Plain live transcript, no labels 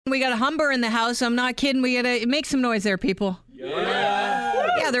We got a Humber in the house. I'm not kidding. We gotta make some noise there, people.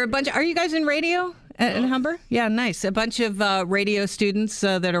 Yeah, there are a bunch. Are you guys in radio at Humber? Yeah, nice. A bunch of radio students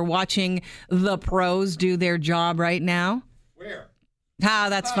that are watching the pros do their job right now. Where?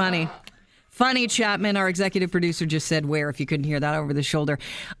 That's funny. Funny, Chapman, our executive producer, just said where, if you couldn't hear that over the shoulder.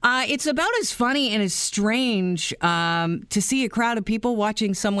 It's about as funny and as strange to see a crowd of people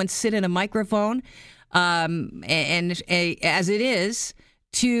watching someone sit in a microphone as it is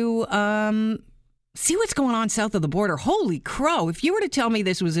to see what's going on south of the border. Holy crow. If you were to tell me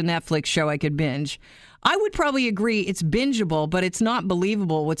this was a Netflix show I could binge, I would probably agree it's bingeable, but it's not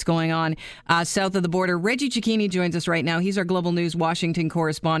believable what's going on south of the border. Reggie Cecchini joins us right now. He's our Global News Washington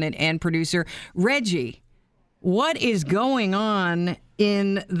correspondent and producer. Reggie, what is going on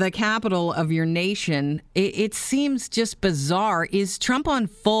in the capital of your nation? It seems just bizarre. Is Trump on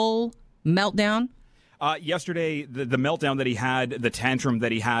full meltdown? Yesterday, the meltdown that he had, the tantrum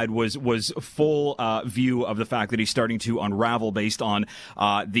that he had was full view of the fact that he's starting to unravel based on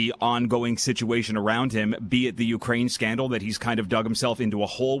the ongoing situation around him, be it the Ukraine scandal that he's kind of dug himself into a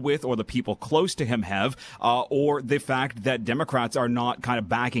hole with, or the people close to him have, or the fact that Democrats are not kind of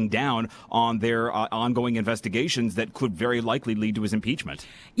backing down on their ongoing investigations that could very likely lead to his impeachment.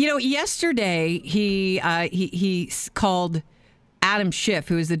 You know, yesterday he called Adam Schiff,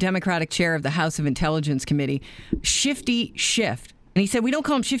 who is the Democratic chair of the House of Intelligence Committee, Shifty Schiff. And he said, we don't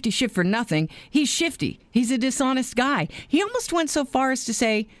call him Shifty Schiff for nothing. He's shifty. He's a dishonest guy. He almost went so far as to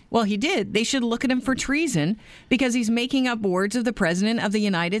say, well, he did. They should look at him for treason because he's making up words of the President of the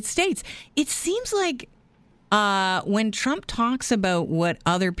United States. It seems like when Trump talks about what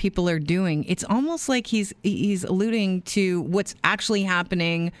other people are doing, it's almost like he's alluding to what's actually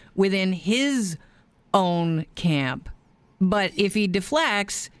happening within his own camp. But if he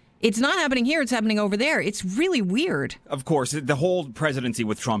deflects, it's not happening here, it's happening over there. It's really weird. Of course, the whole presidency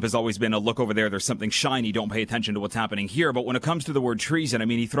with Trump has always been a look over there, there's something shiny, don't pay attention to what's happening here. But when it comes to the word treason, I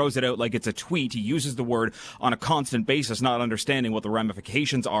mean, he throws it out like it's a tweet. He uses the word on a constant basis, not understanding what the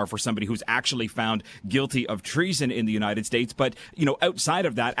ramifications are for somebody who's actually found guilty of treason in the United States. But, you know, outside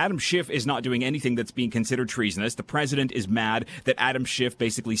of that, Adam Schiff is not doing anything that's being considered treasonous. The president is mad that Adam Schiff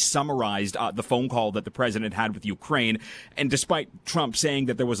basically summarized the phone call that the president had with Ukraine. And despite Trump saying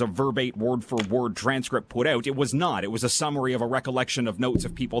that there was a verbatim word-for-word transcript put out, it was not. It was a summary of a recollection of notes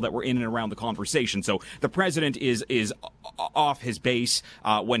of people that were in and around the conversation. So the president is off his base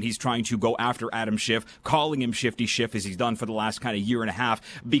when he's trying to go after Adam Schiff, calling him Shifty Schiff as he's done for the last kind of year and a half,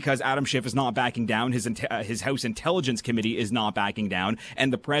 because Adam Schiff is not backing down. His House Intelligence Committee is not backing down,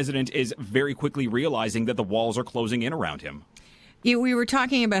 and the president is very quickly realizing that the walls are closing in around him. Yeah, we were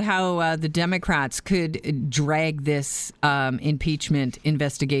talking about how the Democrats could drag this impeachment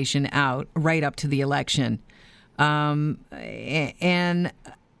investigation out right up to the election. And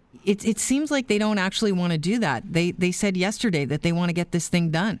it seems like they don't actually want to do that. They said yesterday that they want to get this thing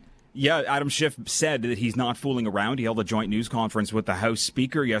done. Yeah, Adam Schiff said that he's not fooling around. He held a joint news conference with the House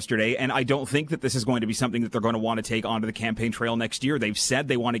Speaker yesterday, and I don't think that this is going to be something that they're going to want to take onto the campaign trail next year. They've said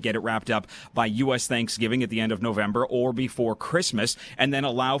they want to get it wrapped up by U.S. Thanksgiving at the end of November or before Christmas, and then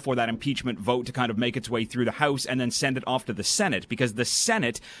allow for that impeachment vote to kind of make its way through the House and then send it off to the Senate, because the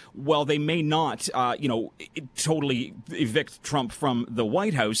Senate, while they may not, totally evict Trump from the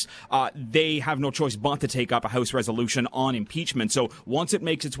White House, they have no choice but to take up a House resolution on impeachment. So once it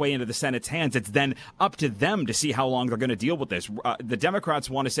makes its way into the Senate's hands, it's then up to them to see how long they're going to deal with this. The Democrats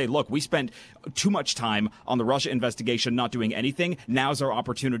want to say, look, we spent too much time on the Russia investigation not doing anything. Now's our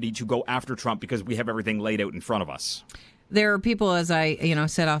opportunity to go after Trump because we have everything laid out in front of us. There are people, as I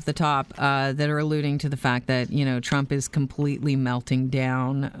said off the top, that are alluding to the fact that, Trump is completely melting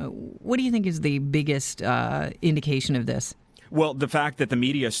down. What do you think is the biggest indication of this? Well, the fact that the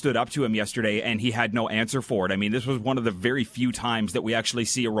media stood up to him yesterday and he had no answer for it. I mean, this was one of the very few times that we actually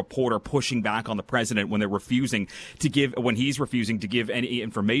see a reporter pushing back on the president when he's refusing to give any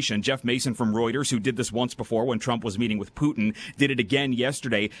information. Jeff Mason from Reuters, who did this once before when Trump was meeting with Putin, did it again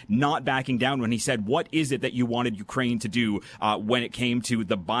yesterday, not backing down when he said, what is it that you wanted Ukraine to do when it came to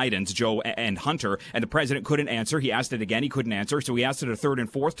the Bidens, Joe and Hunter? And the president couldn't answer. He asked it again. He couldn't answer. So he asked it a third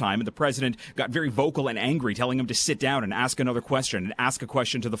and fourth time. And the president got very vocal and angry, telling him to sit down and ask another question and ask a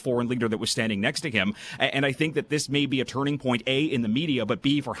question to the foreign leader that was standing next to him. And I think that this may be a turning point, A, in the media, but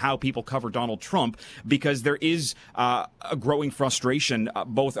B, for how people cover Donald Trump, because there is a growing frustration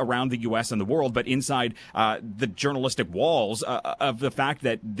both around the U.S. and the world, but inside the journalistic walls of the fact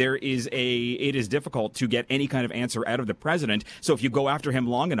that it is difficult to get any kind of answer out of the president. So if you go after him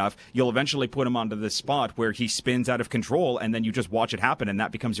long enough, you'll eventually put him onto this spot where he spins out of control, and then you just watch it happen, and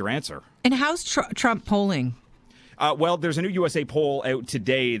that becomes your answer. And how's Trump polling? Well, there's a new USA poll out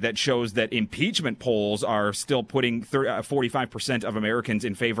today that shows that impeachment polls are still putting 45% of Americans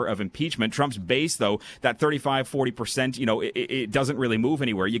in favor of impeachment. Trump's base, though, that 35-40%, it doesn't really move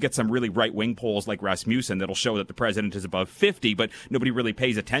anywhere. You get some really right-wing polls like Rasmussen that'll show that the president is above 50, but nobody really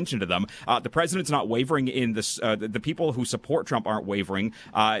pays attention to them. The president's not wavering in this. The people who support Trump aren't wavering.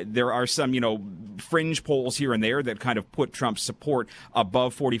 There are some, fringe polls here and there that kind of put Trump's support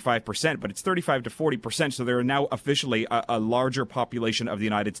above 45%, but it's 35 to 40%. So there are now officially a larger population of the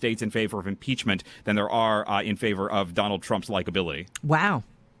United States in favor of impeachment than there are in favor of Donald Trump's likability. Wow.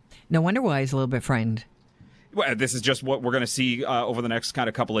 No wonder why he's a little bit frightened. Well, this is just what we're going to see over the next kind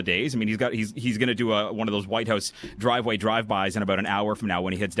of couple of days. I mean, he's going to do one of those White House driveway drive-bys in about an hour from now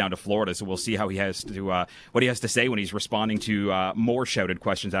when he heads down to Florida. So we'll see how he has to what he has to say when he's responding to more shouted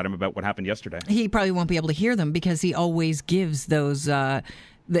questions at him about what happened yesterday. He probably won't be able to hear them because he always gives those,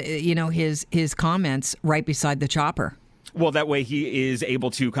 his comments right beside the chopper. Well, that way he is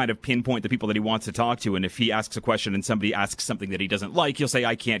able to kind of pinpoint the people that he wants to talk to. And if he asks a question and somebody asks something that he doesn't like, he'll say,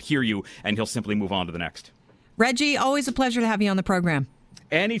 "I can't hear you," and he'll simply move on to the next. Reggie, always a pleasure to have you on the program.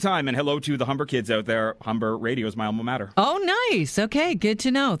 Anytime, and hello to the Humber kids out there. Humber Radio is my alma mater. Oh, nice. Okay, good to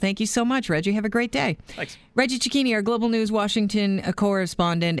know. Thank you so much, Reggie. Have a great day. Thanks. Reggie Cecchini, our Global News Washington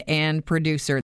correspondent and producer.